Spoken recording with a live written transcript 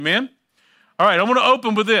Amen? All right, I want to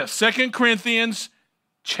open with this. 2 Corinthians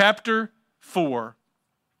chapter 4,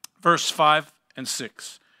 verse 5 and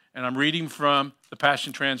 6. And I'm reading from the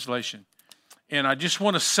Passion Translation. And I just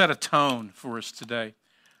want to set a tone for us today.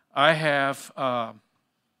 I have, I'm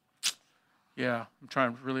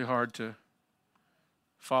trying really hard to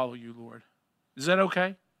follow you, Lord. Is that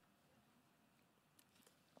okay?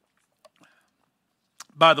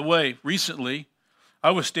 By the way, recently, I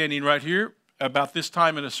was standing right here about this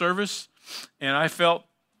time in a service, and I felt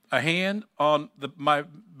a hand on my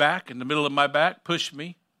back, in the middle of my back, push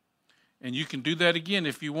me. And you can do that again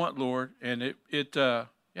if you want, Lord. And it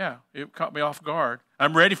caught me off guard.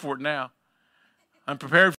 I'm ready for it now. I'm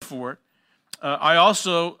prepared for it. I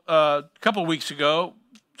also, a couple of weeks ago,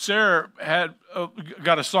 Sarah had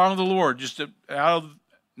got a song of the Lord, just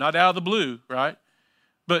not out of the blue, right?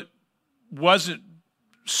 But wasn't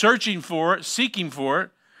searching for it, seeking for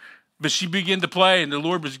it. But she began to play, and the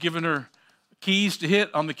Lord was giving her keys to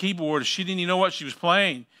hit on the keyboard. She didn't even know what she was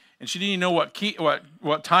playing, and she didn't even know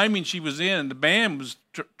what timing she was in. The band was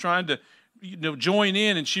trying to join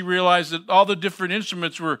in, and she realized that all the different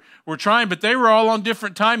instruments were trying, but they were all on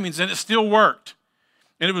different timings, and it still worked.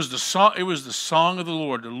 And it was the song. It was the song of the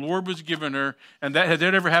Lord. The Lord was giving her, and had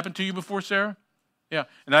that ever happened to you before, Sarah? Yeah,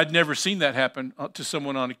 and I'd never seen that happen to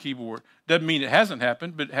someone on a keyboard. Doesn't mean it hasn't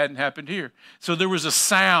happened, but it hadn't happened here. So there was a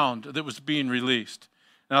sound that was being released,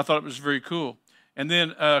 and I thought it was very cool. And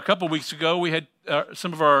then a couple of weeks ago, we had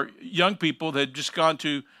some of our young people that had just gone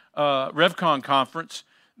to RevCon conference.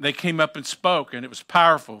 They came up and spoke, and it was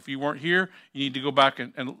powerful. If you weren't here, you need to go back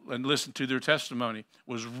and listen to their testimony. It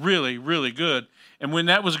was really, really good. And when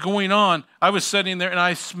that was going on, I was sitting there, and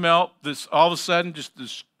I smelt this, all of a sudden, just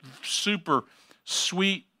this super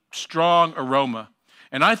sweet, strong aroma.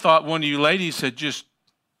 And I thought one of you ladies had just,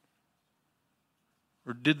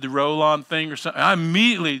 or did the roll-on thing or something. I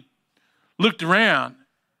immediately looked around,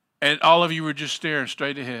 and all of you were just staring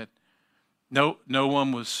straight ahead. No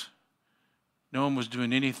one was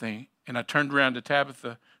doing anything. And I turned around to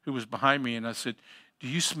Tabitha, who was behind me, and I said, "Do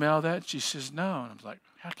you smell that?" She says, "No." And I was like,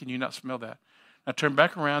 "How can you not smell that?" I turned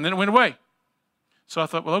back around, and then it went away. So I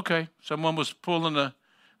thought, well, okay, someone was pulling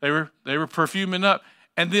they were perfuming up.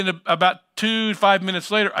 And then about 2 to 5 minutes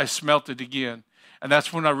later, I smelt it again. And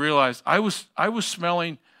that's when I realized I was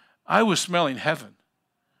smelling heaven.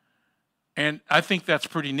 And I think that's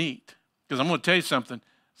pretty neat. Because I'm going to tell you something.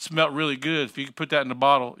 It smelled really good. If you could put that in a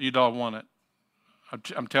bottle, you'd all want it.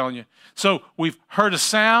 I'm telling you. So we've heard a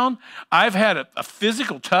sound. I've had a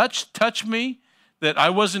physical touch me that I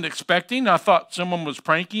wasn't expecting. I thought someone was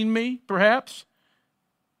pranking me, perhaps.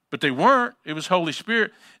 But they weren't. It was Holy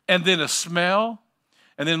Spirit. And then a smell.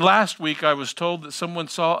 And then last week I was told that someone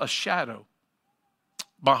saw a shadow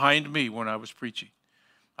behind me when I was preaching.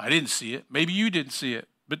 I didn't see it. Maybe you didn't see it.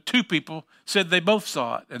 But 2 people said they both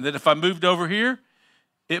saw it. And that if I moved over here,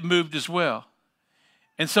 it moved as well.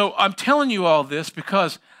 And so I'm telling you all this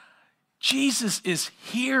because Jesus is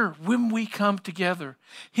here when we come together.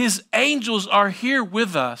 His angels are here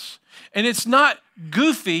with us. And it's not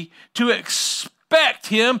goofy to expect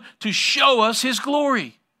him to show us his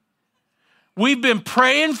glory. We've been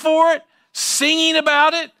praying for it, singing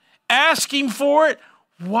about it, asking for it.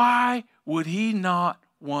 Why would he not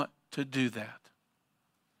want to do that?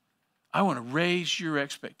 I want to raise your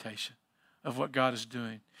expectation of what God is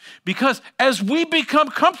doing. Because as we become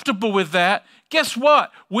comfortable with that, guess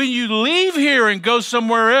what? When you leave here and go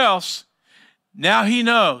somewhere else, now he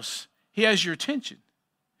knows he has your attention.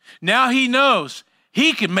 Now he knows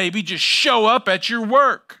he can maybe just show up at your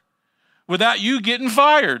work without you getting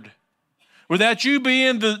fired, without you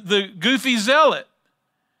being the goofy zealot,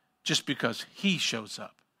 just because he shows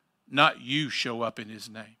up, not you show up in his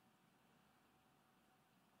name.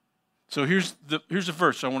 So here's the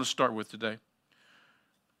verse I want to start with today.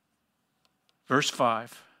 Verse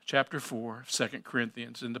 5, chapter 4, 2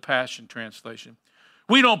 Corinthians, in the Passion Translation.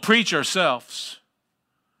 We don't preach ourselves,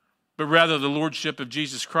 but rather the lordship of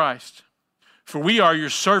Jesus Christ. For we are your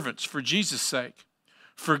servants for Jesus' sake.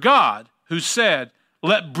 For God, who said,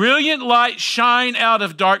 "Let brilliant light shine out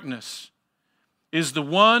of darkness," is the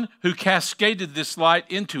one who cascaded this light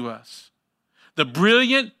into us. The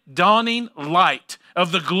brilliant dawning light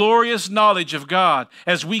of the glorious knowledge of God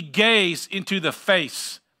as we gaze into the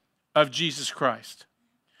face of Jesus Christ.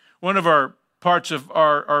 One of our parts of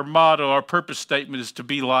our motto, our purpose statement is to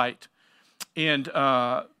be light. And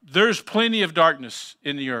there's plenty of darkness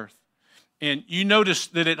in the earth. And you notice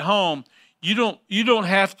that at home, you don't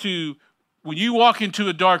have to, when you walk into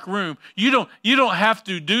a dark room, you don't have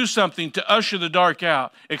to do something to usher the dark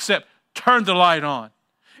out, except turn the light on.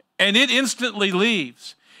 And it instantly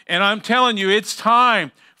leaves. And I'm telling you, it's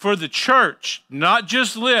time for the church, not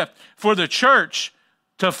just lift, for the church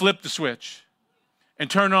to flip the switch and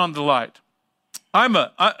turn on the light.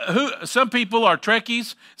 Some people are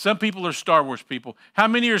Trekkies, some people are Star Wars people. How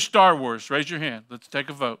many are Star Wars? Raise your hand. Let's take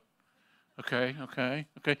a vote. Okay.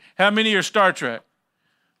 How many are Star Trek?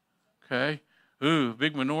 Okay. Ooh,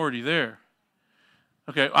 big minority there.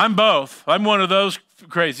 Okay, I'm both. I'm one of those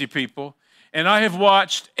crazy people. And I have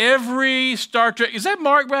watched every Star Trek. Is that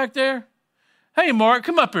Mark back there? Hey, Mark,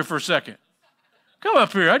 come up here for a second. Come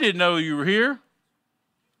up here. I didn't know you were here.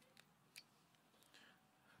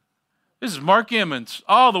 This is Mark Emmons,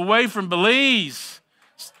 all the way from Belize,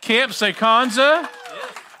 Camp Seconza. Yes.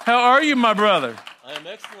 How are you, my brother? I am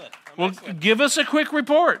excellent. Excellent. Give us a quick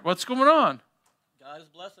report. What's going on? God is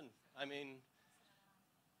blessing. I mean,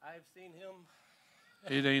 I've seen him.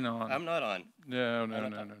 It ain't on. I'm not on. No.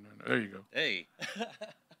 There you go. Hey. The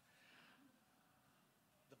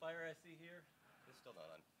fire I see here is still not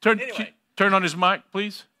on. Turn on his mic,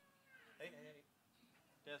 please. Hey.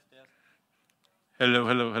 Test.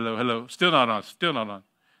 Hello. Still not on.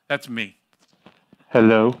 That's me.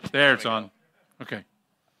 Hello. There it's on. Okay.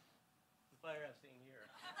 The fire I've seen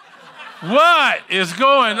here. What is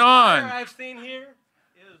going on? The fire I've seen here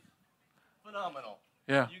is phenomenal.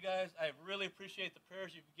 Yeah. You guys, I really appreciate the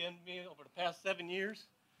prayers you've given me over the past 7 years.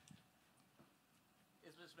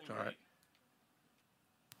 It's just been great.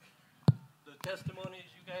 The testimonies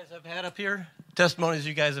you guys have had up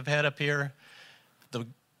here, the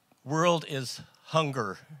world is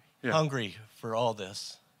hungry for all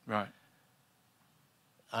this. Right.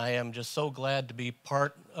 I am just so glad to be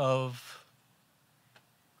part of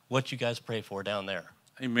what you guys pray for down there.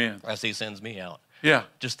 Amen. As he sends me out. Yeah.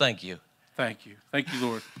 Just thank you. Thank you,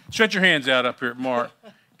 Lord. Stretch your hands out up here at Mark.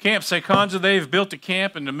 Camp Seconza, they've built a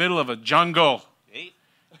camp in the middle of a jungle.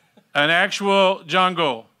 An actual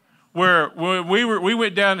jungle. Where we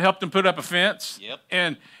went down and helped them put up a fence. Yep.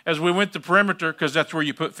 And as we went the perimeter, because that's where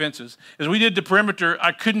you put fences, as we did the perimeter,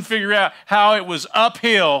 I couldn't figure out how it was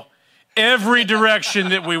uphill every direction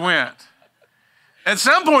that we went. At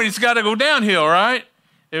some point, it's got to go downhill, right?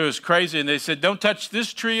 It was crazy. And they said, don't touch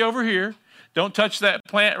this tree over here. Don't touch that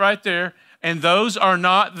plant right there. And those are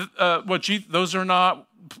not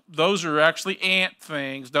those are actually ant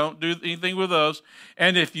things. Don't do anything with those.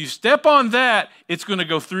 And if you step on that, it's going to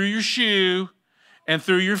go through your shoe and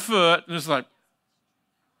through your foot. And it's like.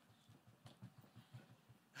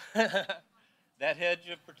 That hedge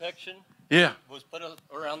of protection was put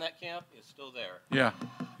around that camp is still there. Yeah.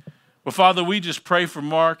 Well, Father, we just pray for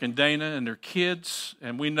Mark and Dana and their kids.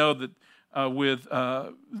 And we know that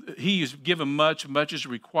he is given much is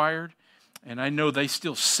required. And I know they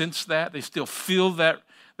still sense that. They still feel that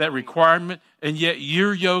requirement. And yet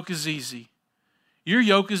your yoke is easy. Your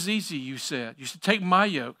yoke is easy, you said. You said, take my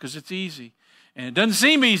yoke because it's easy. And it doesn't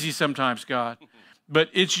seem easy sometimes, God. But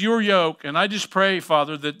it's your yoke. And I just pray,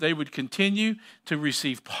 Father, that they would continue to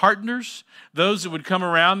receive partners, those that would come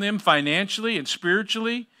around them financially and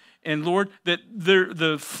spiritually. And Lord, that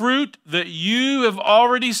the fruit that you have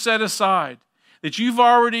already set aside, that you've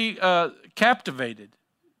already captivated,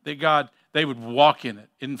 that God, they would walk in it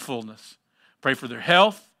in fullness. Pray for their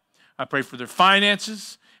health. I pray for their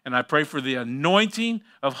finances. And I pray for the anointing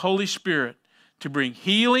of Holy Spirit to bring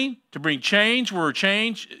healing, to bring change where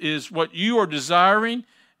change is what you are desiring.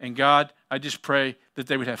 And God, I just pray that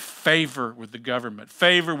they would have favor with the government,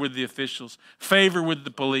 favor with the officials, favor with the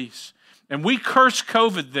police. And we curse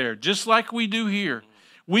COVID there, just like we do here.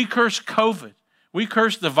 We curse COVID. We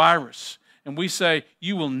curse the virus. And we say,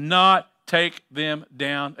 you will not take them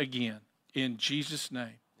down again. In Jesus'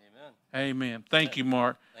 name. Amen. Amen. Thank you,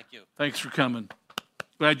 Mark. Thank you. Thanks for coming.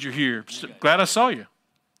 Glad you're here. Glad I saw you.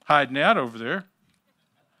 Hiding out over there.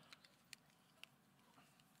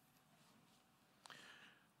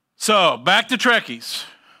 So, back to Trekkies.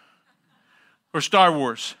 Or Star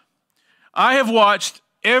Wars. I have watched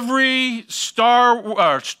every Star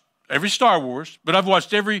Wars, but I've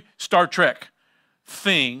watched every Star Trek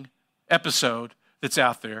episode that's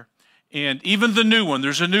out there. And even the new one,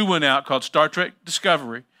 there's a new one out called Star Trek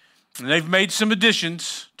Discovery. And they've made some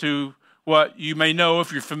additions to what you may know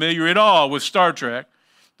if you're familiar at all with Star Trek.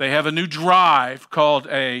 They have a new drive called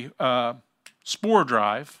a spore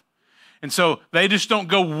drive. And so they just don't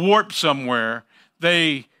go warp somewhere.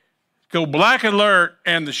 They go black alert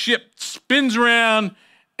and the ship spins around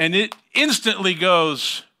and it instantly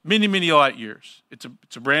goes many, many light years. It's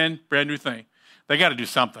a brand new thing. They got to do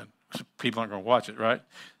something. People aren't going to watch it, right?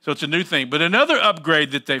 So it's a new thing. But another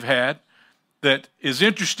upgrade that they've had that is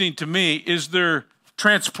interesting to me is their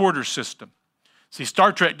transporter system. See,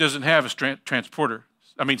 Star Trek doesn't have a transporter.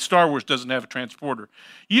 Star Wars doesn't have a transporter.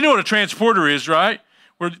 You know what a transporter is, right?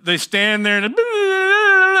 where they stand there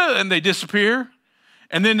and they disappear,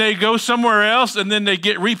 and then they go somewhere else, and then they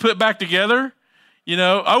get re-put back together. You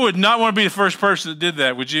know, I would not want to be the first person that did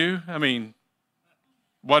that, would you? I mean,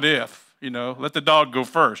 what if? You know, let the dog go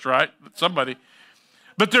first, right? Somebody.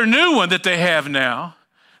 But their new one that they have now,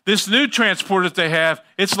 this new transporter that they have,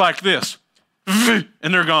 it's like this, and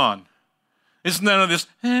they're gone. It's none of this,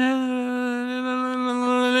 and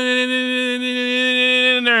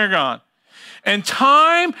they're gone. And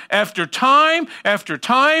time after time after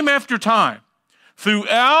time after time,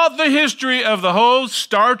 throughout the history of the whole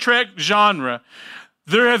Star Trek genre,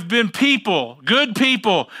 there have been people, good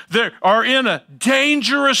people, that are in a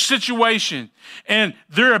dangerous situation, and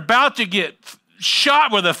they're about to get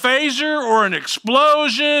shot with a phaser or an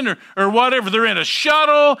explosion or whatever. They're in a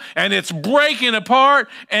shuttle and it's breaking apart,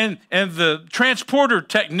 and the transporter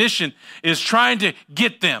technician is trying to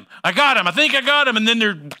get them. I got him. I think I got him. And then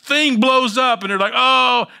their thing blows up and they're like,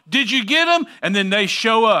 oh, did you get him? And then they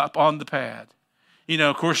show up on the pad. You know,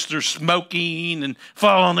 of course, they're smoking and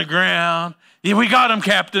fall on the ground. Yeah, we got him,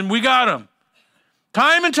 Captain. We got him.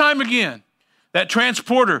 Time and time again, that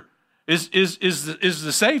transporter is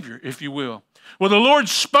the Savior, if you will. Well, the Lord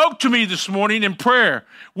spoke to me this morning in prayer.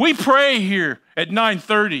 We pray here at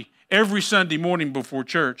 9:30 every Sunday morning before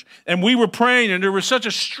church. And we were praying, and there was such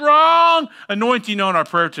a strong anointing on our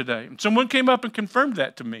prayer today. And someone came up and confirmed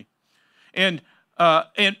that to me. And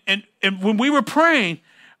when we were praying,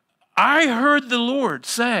 I heard the Lord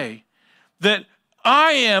say that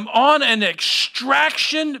I am on an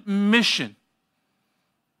extraction mission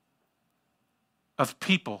of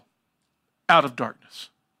people out of darkness.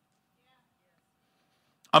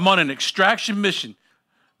 I'm on an extraction mission,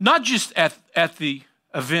 not just at the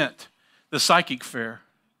event, the psychic fair,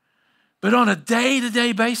 but on a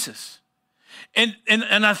day-to-day basis. And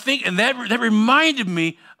I think, and that reminded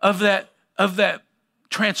me of that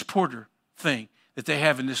transporter thing that they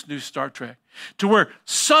have in this new Star Trek, to where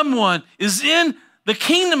someone is in the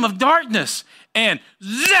kingdom of darkness and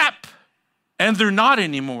zap, and they're not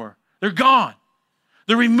anymore. They're gone.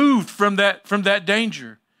 They're removed from that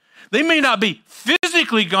danger. They may not be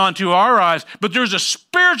physically gone to our eyes, but there's a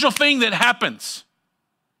spiritual thing that happens.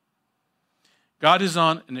 God is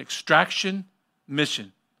on an extraction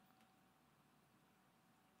mission.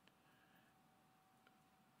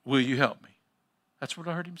 Will you help me? That's what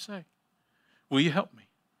I heard him say. Will you help me?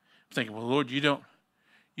 I'm thinking, well, Lord, you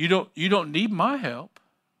don't need my help.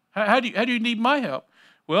 How do you need my help?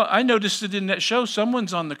 Well, I noticed it in that show.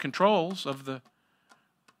 Someone's on the controls of the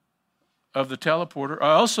teleporter.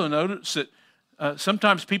 I also noticed that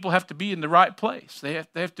sometimes people have to be in the right place. They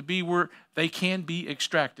have to be where they can be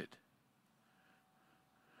extracted.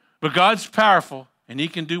 But God's powerful, and he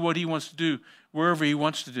can do what he wants to do wherever he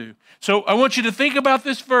wants to do. So I want you to think about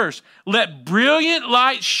this verse. Let brilliant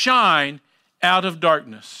light shine out of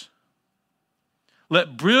darkness.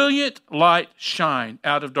 Let brilliant light shine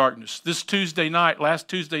out of darkness. This Tuesday night, last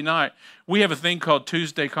Tuesday night, we have a thing called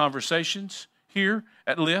Tuesday Conversations here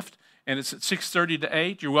at Lift, and it's at 6:30 to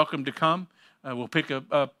 8. You're welcome to come. We'll pick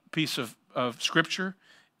a piece of Scripture,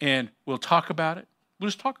 and we'll talk about it. We'll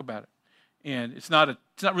just talk about it. And it's not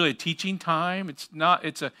really a teaching time.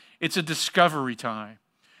 It's a discovery time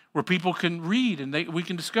where people can read and we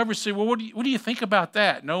can discover. Say, well, what do you think about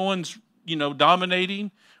that? No one's dominating.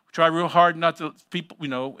 We try real hard not to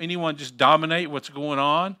anyone just dominate what's going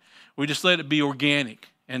on. We just let it be organic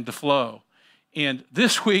and to flow. And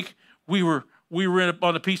this week we were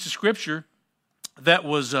on a piece of Scripture that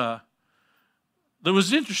was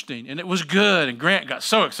interesting and it was good. And Grant got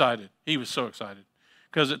so excited. He was so excited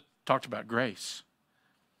because it talked about grace.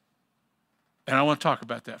 And I want to talk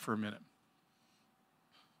about that for a minute.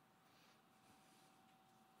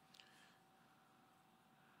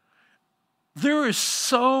 There is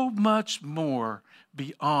so much more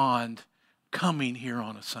beyond coming here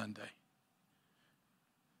on a Sunday.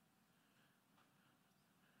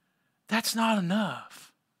 That's not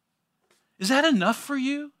enough. Is that enough for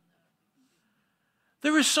you?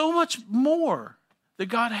 There is so much more that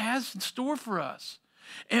God has in store for us.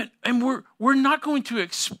 And we're not going to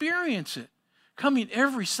experience it coming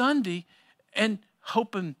every Sunday and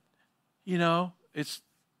hoping, it's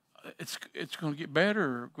going to get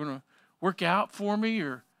better or going to work out for me.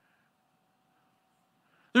 Or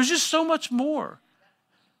there's just so much more.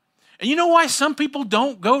 And you know why some people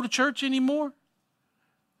don't go to church anymore?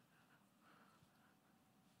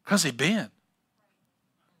 Because they've been.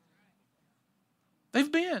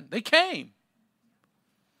 They've been. They came.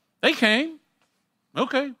 They came.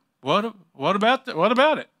 Okay, what about that? What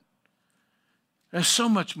about it? There's so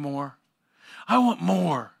much more. I want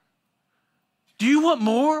more. Do you want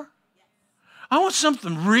more? I want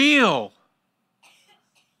something real.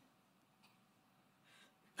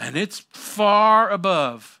 And it's far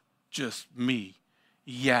above just me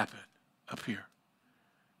yapping up here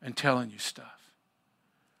and telling you stuff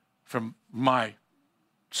from my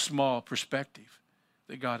small perspective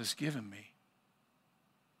that God has given me.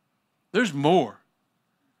 There's more.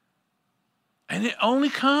 And it only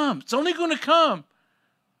comes. It's only going to come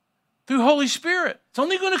through Holy Spirit. It's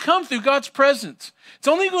only going to come through God's presence. It's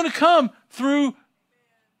only going to come through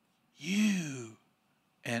you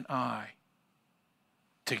and I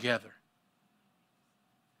together.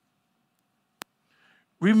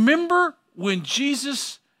 Remember when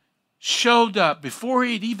Jesus showed up before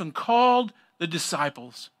he had even called the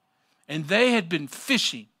disciples, and they had been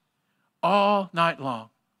fishing all night long.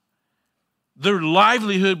 Their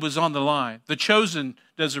livelihood was on the line. The Chosen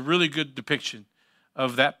does a really good depiction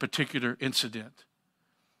of that particular incident.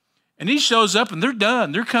 And he shows up and they're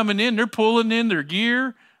done. They're coming in, they're pulling in their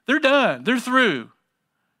gear. They're done. They're through.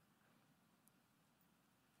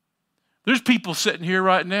 There's people sitting here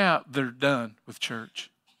right now, they're done with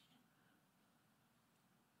church.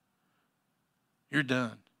 You're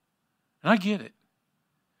done. And I get it.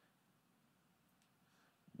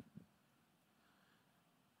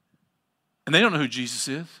 And they don't know who Jesus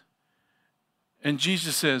is. And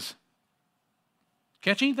Jesus says,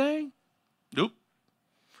 catch anything? Nope.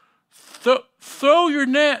 Throw your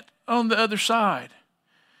net on the other side.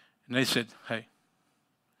 And they said, hey,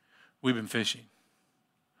 we've been fishing.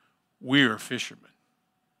 We are fishermen.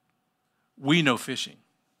 We know fishing.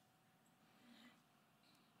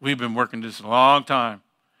 We've been working this a long time.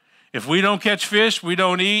 If we don't catch fish, we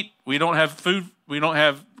don't eat, we don't have food, we don't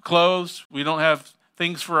have clothes, we don't have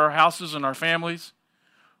things for our houses and our families.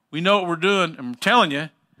 We know what we're doing, and I'm telling you,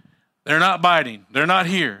 they're not biting. They're not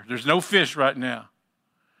here. There's no fish right now.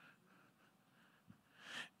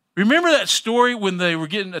 Remember that story when they were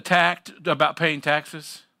getting attacked about paying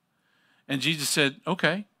taxes? And Jesus said,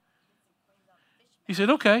 okay. He said,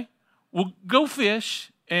 okay, well, go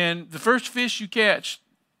fish, and the first fish you catch,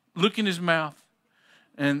 look in his mouth,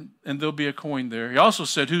 and there'll be a coin there. He also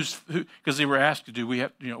said, who? Because they were asked, do we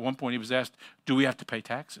have, at one point he was asked, do we have to pay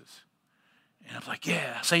taxes? And I was like,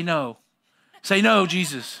 yeah, say no. Say no,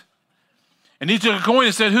 Jesus. And he took a coin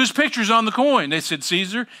and said, whose picture's on the coin? They said,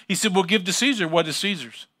 Caesar. He said, well, give to Caesar what is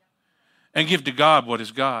Caesar's, and give to God what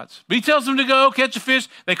is God's. But he tells them to go catch a fish.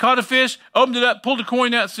 They caught a fish, opened it up, pulled the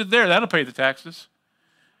coin out, and said, there, that'll pay the taxes.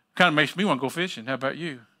 Kind of makes me want to go fishing. How about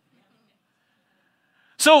you?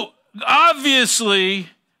 So obviously,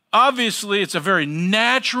 it's a very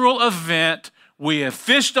natural event. We have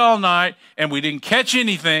fished all night, and we didn't catch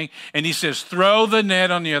anything. And he says, throw the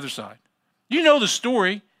net on the other side. You know the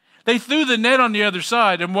story. They threw the net on the other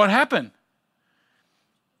side, and what happened?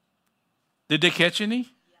 Did they catch any?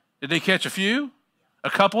 Did they catch a few? A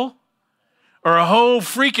couple? Or a whole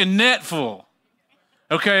freaking net full?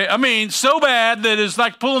 Okay, I mean, so bad that it's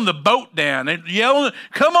like pulling the boat down. They yelling,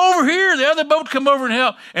 come over here. The other boat come over and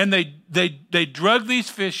help. And they drug these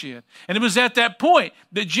fish in. And it was at that point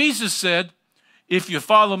that Jesus said, if you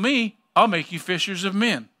follow me, I'll make you fishers of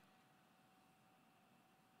men.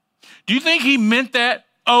 Do you think he meant that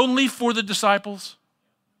only for the disciples?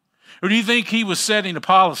 Or do you think he was setting a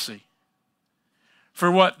policy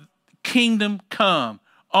for what kingdom come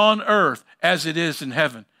on earth as it is in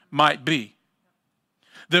heaven might be?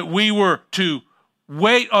 That we were to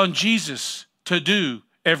wait on Jesus to do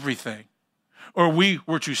everything, or we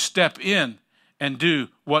were to step in and do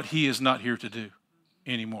what he is not here to do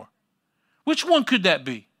anymore. Which one could that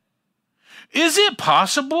be? Is it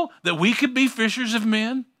possible that we could be fishers of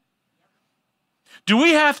men? Do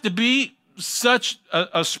we have to be such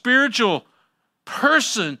a spiritual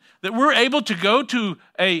person that we're able to go to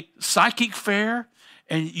a psychic fair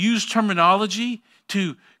and use terminology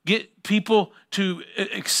to get people to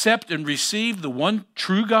accept and receive the one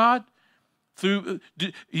true God? You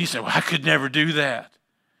say, well, I could never do that.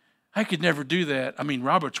 I could never do that. I mean,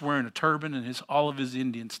 Robert's wearing a turban and all of his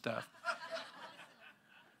Indian stuff.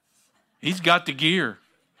 He's got the gear.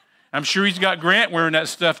 I'm sure he's got Grant wearing that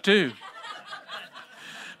stuff too.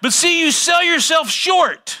 But see, you sell yourself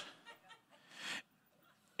short.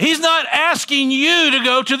 He's not asking you to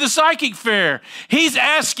go to the psychic fair. He's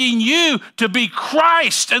asking you to be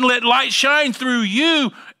Christ and let light shine through you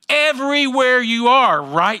everywhere you are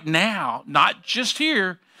right now, not just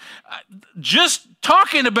here. Just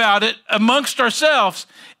talking about it amongst ourselves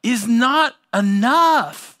is not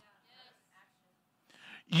enough.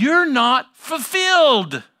 You're not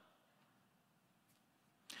fulfilled.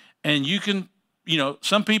 And you can,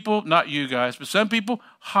 some people, not you guys, but some people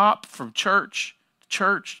hop from church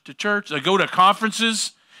to church. They go to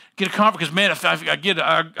conferences, get a conference, because man, if I get,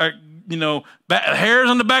 hairs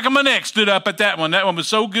on the back of my neck stood up at that one. That one was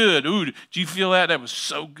so good. Ooh, did you feel that? That was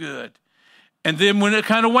so good. And then when it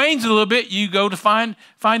kind of wanes a little bit, you go to find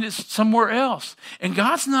it somewhere else. And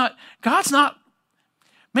God's not,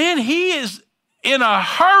 man, he is in a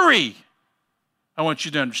hurry. I want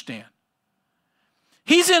you to understand.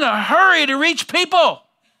 He's in a hurry to reach people.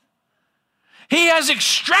 He has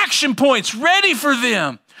extraction points ready for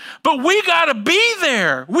them. But we got to be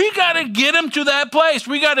there. We got to get them to that place.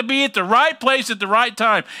 We got to be at the right place at the right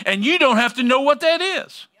time. And you don't have to know what that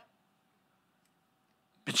is.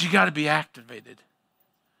 But you got to be activated.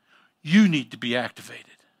 You need to be activated.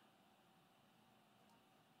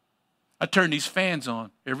 I turn these fans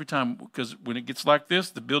on every time, because when it gets like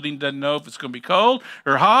this, the building doesn't know if it's going to be cold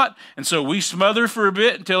or hot. And so we smother for a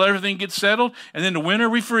bit until everything gets settled. And then in the winter,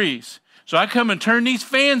 we freeze. So I come and turn these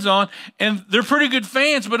fans on, and they're pretty good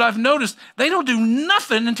fans, but I've noticed they don't do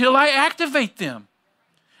nothing until I activate them.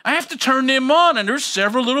 I have to turn them on, and there's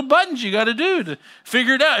several little buttons you got to do to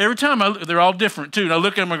figure it out. Every time they're all different too. And I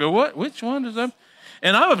look at them and go, "What? Which one does that?"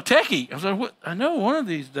 And I'm a techie. I was like, "What? I know one of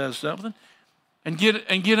these does something," and get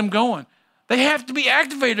them going. They have to be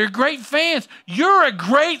activated. They're great fans. You're a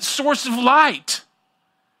great source of light,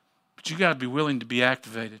 but you got to be willing to be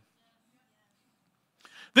activated.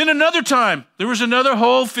 Then another time, there was another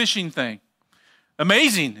whole fishing thing.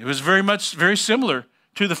 Amazing. It was very similar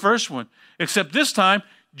to the first one, except this time,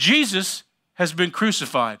 Jesus has been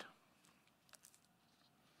crucified.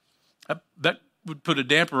 That would put a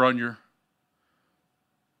damper on your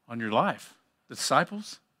life. The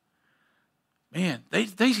disciples, man, they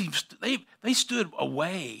stood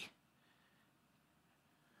away.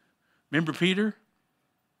 Remember Peter?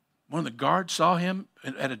 One of the guards saw him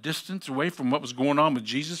at a distance away from what was going on with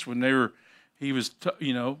Jesus when he was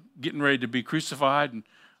getting ready to be crucified, and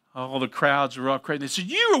all the crowds were all crazy. They said,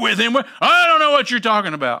 "You were with him." "I don't know what you're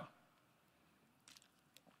talking about."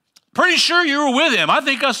 "Pretty sure you were with him. I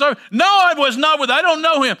think I saw him." "No, I was not with him. I don't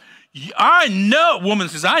know him." "I know." Woman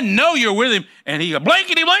says, "I know you're with him." And he goes,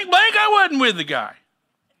 blankety blank blank, I wasn't with the guy.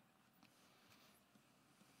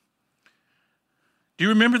 Do you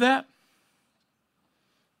remember that?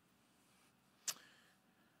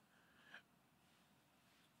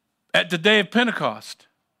 At the day of Pentecost,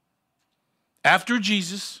 after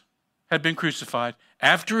Jesus had been crucified,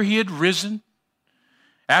 after he had risen,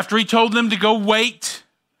 after he told them to go wait,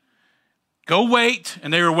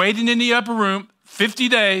 and they were waiting in the upper room 50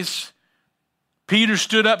 days, Peter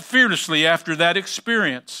stood up fearlessly after that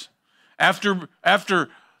experience. After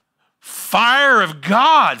fire of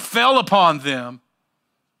God fell upon them,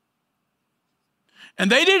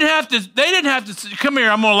 and they didn't have to say, "Come here,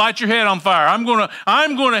 I'm going to light your head on fire. I'm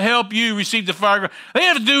going to help you receive the fire." They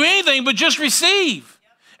didn't have to do anything but just receive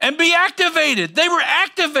and be activated. They were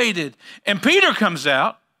activated. And Peter comes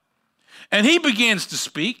out, and he begins to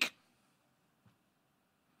speak.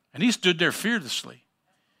 And he stood there fearlessly,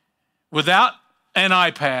 without an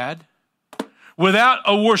iPad, without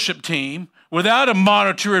a worship team, without a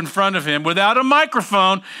monitor in front of him, without a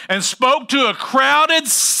microphone, and spoke to a crowded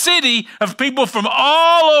city of people from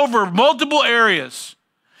all over multiple areas.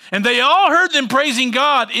 And they all heard them praising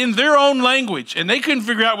God in their own language, and they couldn't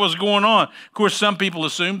figure out what was going on. Of course, some people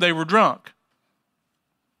assumed they were drunk.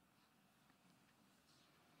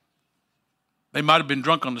 They might have been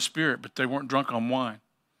drunk on the Spirit, but they weren't drunk on wine.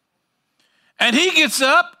 And he gets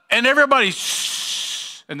up, and everybody,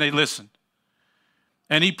 shh, and they listened.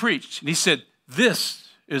 And he preached, and he said, "This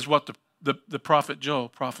is what the prophet Joel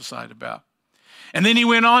prophesied about." And then he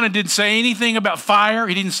went on and didn't say anything about fire.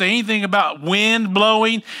 He didn't say anything about wind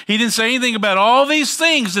blowing. He didn't say anything about all these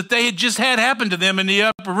things that they had just had happen to them in the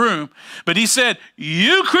upper room. But he said,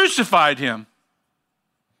 "You crucified him,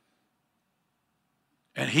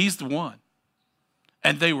 and he's the one."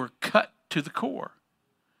 And they were cut to the core.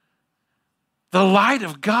 The light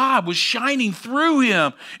of God was shining through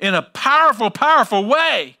him in a powerful, powerful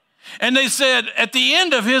way. And they said at the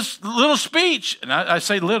end of his little speech, and I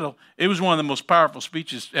say little, it was one of the most powerful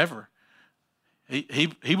speeches ever.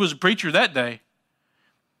 He was a preacher that day.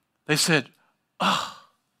 They said, "Oh,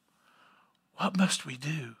 what must we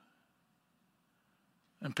do?"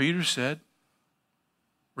 And Peter said,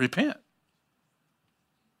 "Repent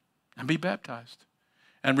and be baptized."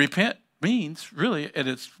 And repent means, really, at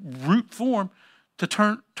its root form, to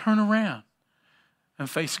turn around and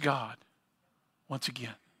face God once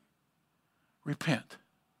again. Repent.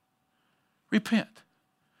 Repent.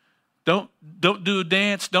 Don't do a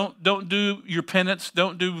dance. Don't do your penance.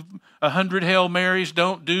 Don't do 100 Hail Marys.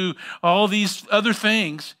 Don't do all these other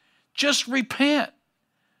things. Just repent.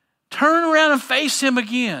 Turn around and face him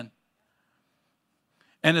again.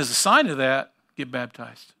 And as a sign of that, get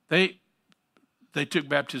baptized. They took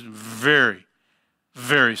baptism very,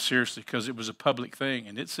 very seriously because it was a public thing.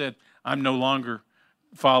 And it said, I'm no longer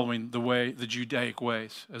following the Judaic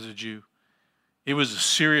ways as a Jew. It was a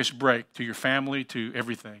serious break to your family, to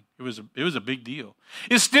everything. It was a big deal.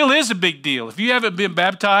 It still is a big deal. If you haven't been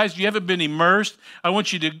baptized, you haven't been immersed, I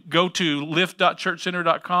want you to go to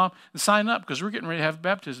lift.churchcenter.com and sign up because we're getting ready to have a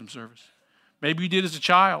baptism service. Maybe you did as a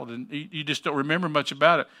child and you just don't remember much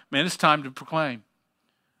about it. Man, it's time to proclaim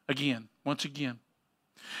again, once again.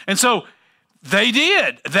 And so they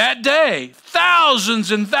did that day.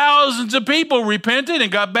 Thousands and thousands of people repented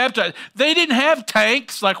and got baptized. They didn't have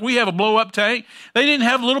tanks like we have a blow-up tank. They didn't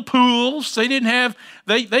have little pools. They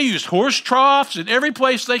used horse troughs and every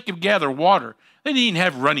place they could gather water. They didn't even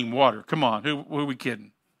have running water. Come on, who are we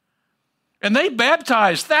kidding? And they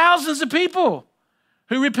baptized thousands of people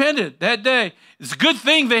who repented that day. It's a good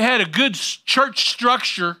thing they had a good church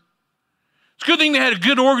structure. It's a good thing they had a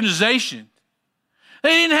good organization. They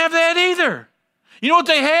didn't have that either. You know what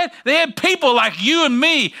they had? They had people like you and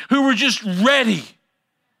me who were just ready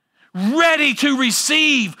to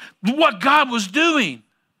receive what God was doing.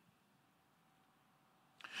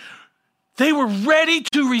 They were ready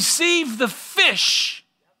to receive the fish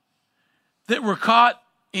that were caught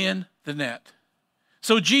in the net.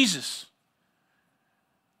 So Jesus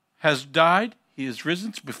has died. He is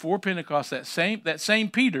risen before Pentecost. That same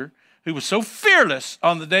Peter who was so fearless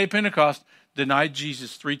on the day of Pentecost denied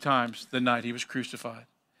Jesus 3 times the night he was crucified.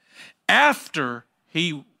 After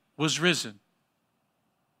he was risen,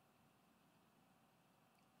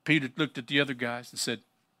 Peter looked at the other guys and said,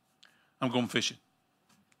 I'm going fishing.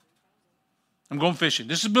 I'm going fishing.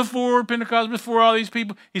 This is before Pentecost, before all these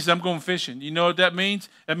people. He said, I'm going fishing. You know what that means?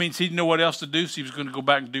 That means he didn't know what else to do, so he was going to go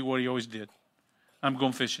back and do what he always did. I'm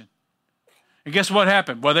going fishing. And guess what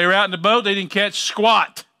happened? While they were out in the boat, they didn't catch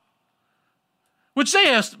squat. Which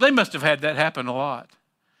they must have had that happen a lot.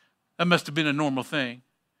 That must have been a normal thing.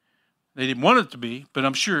 They didn't want it to be, but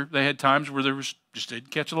I'm sure they had times where they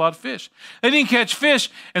didn't catch a lot of fish. They didn't catch fish,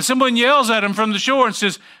 and someone yells at them from the shore and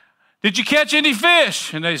says, did you catch any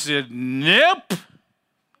fish? And they said, nope,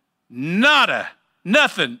 nada,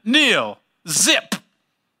 nothing, nil, zip,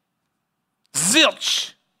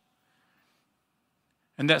 zilch.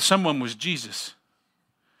 And that someone was Jesus.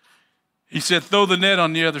 He said, throw the net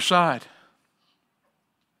on the other side.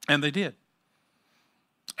 And they did.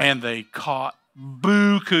 And they caught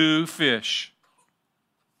buku fish.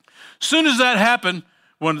 Soon as that happened,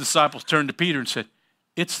 one of the disciples turned to Peter and said,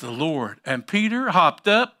 it's the Lord. And Peter hopped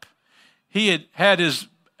up. He had his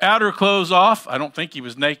outer clothes off. I don't think he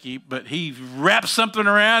was naked, but he wrapped something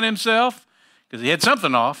around himself because he had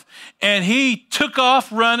something off. And he took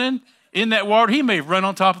off running in that water. He may have run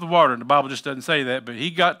on top of the water, and the Bible just doesn't say that, but he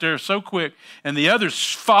got there so quick, and the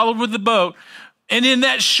others followed with the boat. And in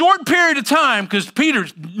that short period of time, because Peter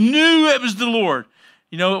knew it was the Lord,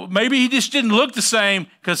 maybe he just didn't look the same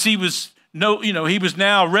because he was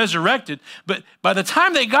now resurrected. But by the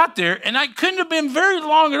time they got there, and it couldn't have been very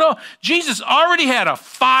long at all, Jesus already had a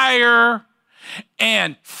fire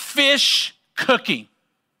and fish cooking.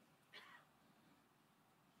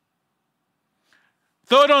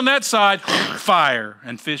 Throw it on that side, fire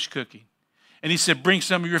and fish cooking. And he said, bring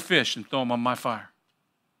some of your fish and throw them on my fire.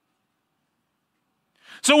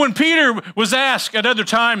 So when Peter was asked at other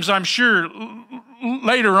times, I'm sure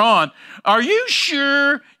later on, are you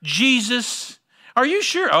sure Jesus, are you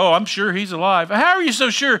sure? Oh, I'm sure he's alive. How are you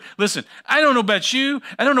so sure? Listen, I don't know about you.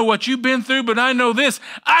 I don't know what you've been through, but I know this.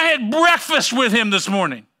 I had breakfast with him this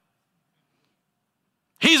morning.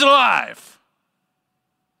 He's alive.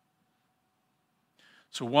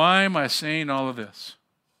 So why am I saying all of this?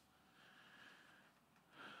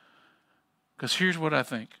 Because here's what I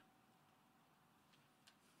think.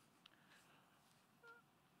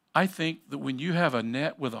 I think that when you have a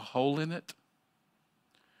net with a hole in it,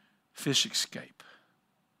 fish escape.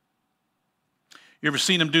 You ever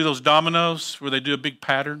seen them do those dominoes where they do a big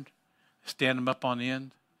pattern, stand them up on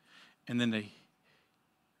end, and then they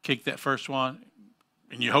kick that first one,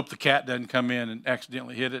 and you hope the cat doesn't come in and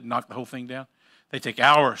accidentally hit it and knock the whole thing down? They take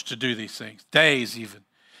hours to do these things, days even.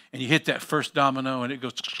 And you hit that first domino, and it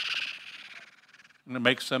goes, and it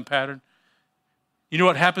makes some pattern. You know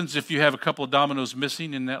what happens if you have a couple of dominoes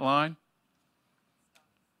missing in that line?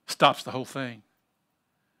 Stops the whole thing.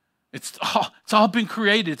 It's all been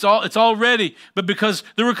created. It's all ready. But because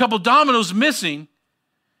there were a couple of dominoes missing,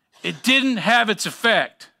 it didn't have its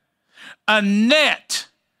effect. A net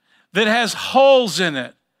that has holes in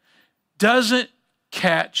it doesn't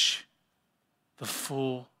catch the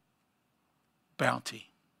full bounty.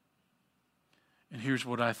 And here's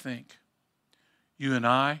what I think. You and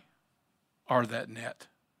I are that net.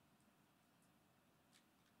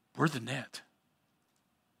 We're the net.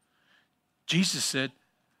 Jesus said,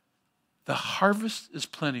 the harvest is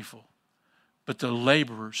plentiful, but the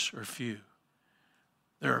laborers are few.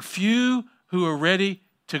 There are few who are ready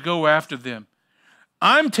to go after them.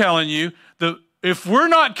 I'm telling you that if we're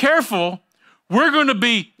not careful, we're going to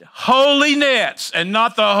be holy nets and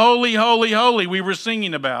not the holy, holy, holy we were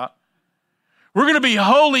singing about. We're going to be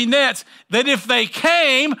holy nets that if they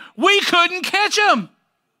came, we couldn't catch them.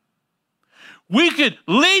 We could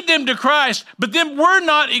lead them to Christ, but then we're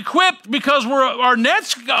not equipped because our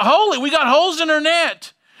net's holy. We got holes in our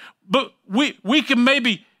net. But we can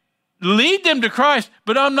maybe lead them to Christ,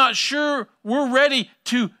 but I'm not sure we're ready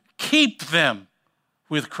to keep them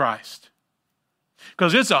with Christ.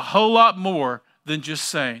 Because it's a whole lot more than just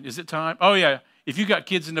saying, is it time? Oh, yeah. If you got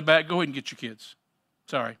kids in the back, go ahead and get your kids.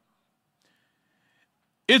 Sorry.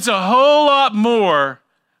 It's a whole lot more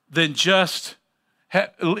than just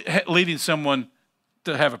leading someone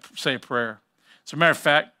to say a prayer. As a matter of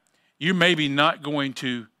fact, you may be not going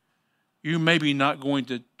to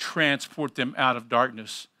transport them out of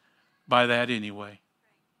darkness by that anyway.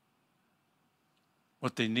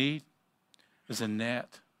 What they need is a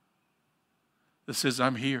net that says,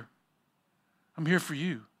 I'm here. I'm here for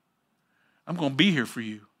you. I'm going to be here for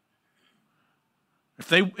you.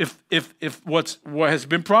 If what has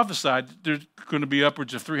been prophesied, there's going to be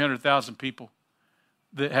upwards of 300,000 people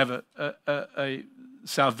that have a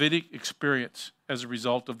salvific experience as a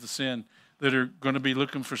result of the sin that are going to be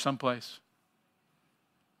looking for someplace.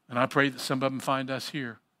 And I pray that some of them find us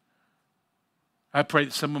here. I pray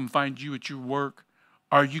that some of them find you at your work.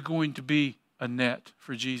 Are you going to be a net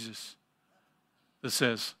for Jesus that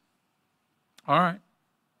says, all right,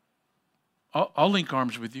 I'll link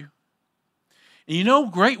arms with you. And a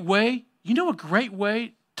great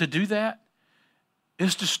way to do that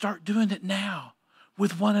is to start doing it now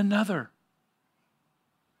with one another.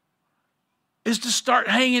 Is to start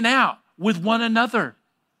hanging out with one another.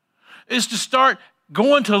 Is to start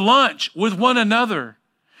going to lunch with one another.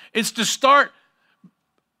 It's to start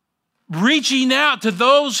reaching out to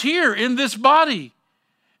those here in this body.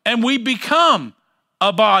 And we become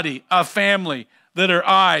a body, a family that are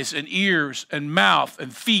eyes and ears and mouth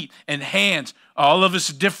and feet and hands. All of us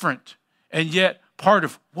different and yet part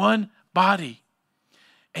of one body.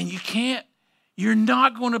 And you're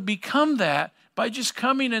not going to become that by just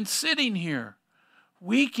coming and sitting here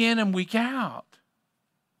week in and week out.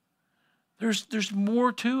 There's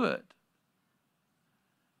more to it.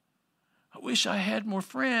 I wish I had more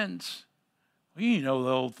friends. Well, you know the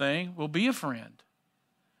old thing. Well, be a friend.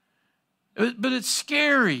 But it's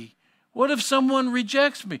scary. What if someone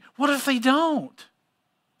rejects me? What if they don't?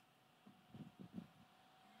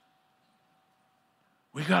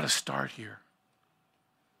 We got to start here.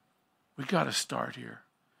 We got to start here.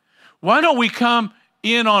 Why don't we come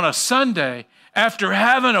in on a Sunday after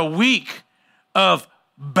having a week of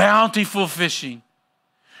bountiful fishing,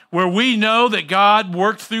 where we know that God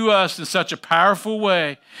worked through us in such a powerful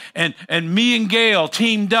way, and me and Gail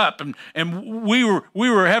teamed up, and we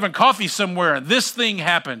were having coffee somewhere, and this thing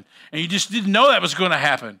happened, and you just didn't know that was going to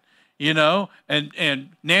happen, and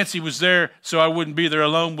Nancy was there, so I wouldn't be there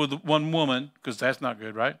alone with one woman, because that's not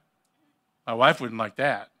good, right? My wife wouldn't like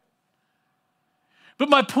that. But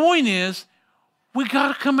my point is, we got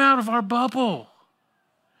to come out of our bubble,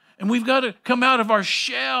 and we've got to come out of our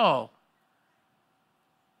shell.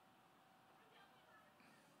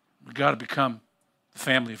 We've got to become the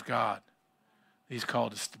family of God He's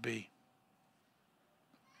called us to be.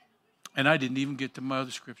 And I didn't even get to my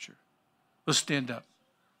other scripture. Let's stand up.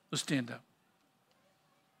 Let's stand up.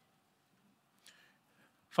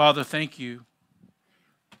 Father, thank you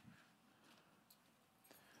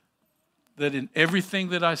that in everything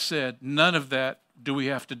that I said, none of that do we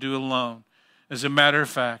have to do alone. As a matter of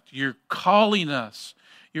fact, you're calling us,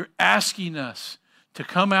 you're asking us to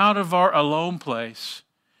come out of our alone place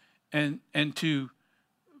and to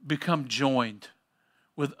become joined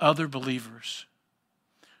with other believers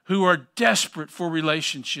who are desperate for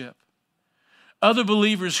relationship. Other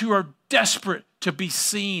believers who are desperate to be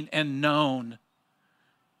seen and known.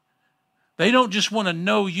 They don't just want to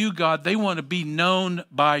know you, God. They want to be known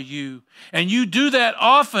by you. And you do that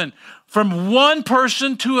often from one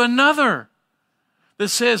person to another that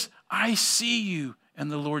says, I see you, and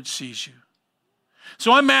the Lord sees you.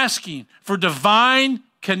 So I'm asking for divine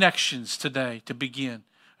connections today to begin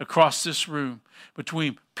across this room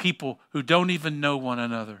between people who don't even know one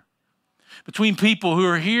another. Between people who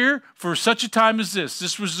are here for such a time as this.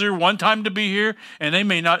 This was their one time to be here, and they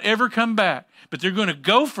may not ever come back. But they're going to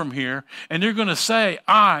go from here, and they're going to say,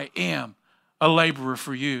 I am a laborer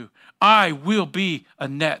for you. I will be a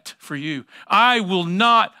net for you. I will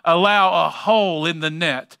not allow a hole in the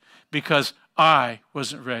net because I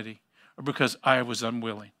wasn't ready or because I was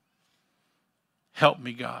unwilling. Help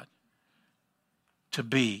me, God, to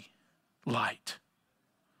be light.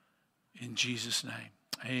 In Jesus' name,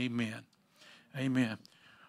 amen. Amen.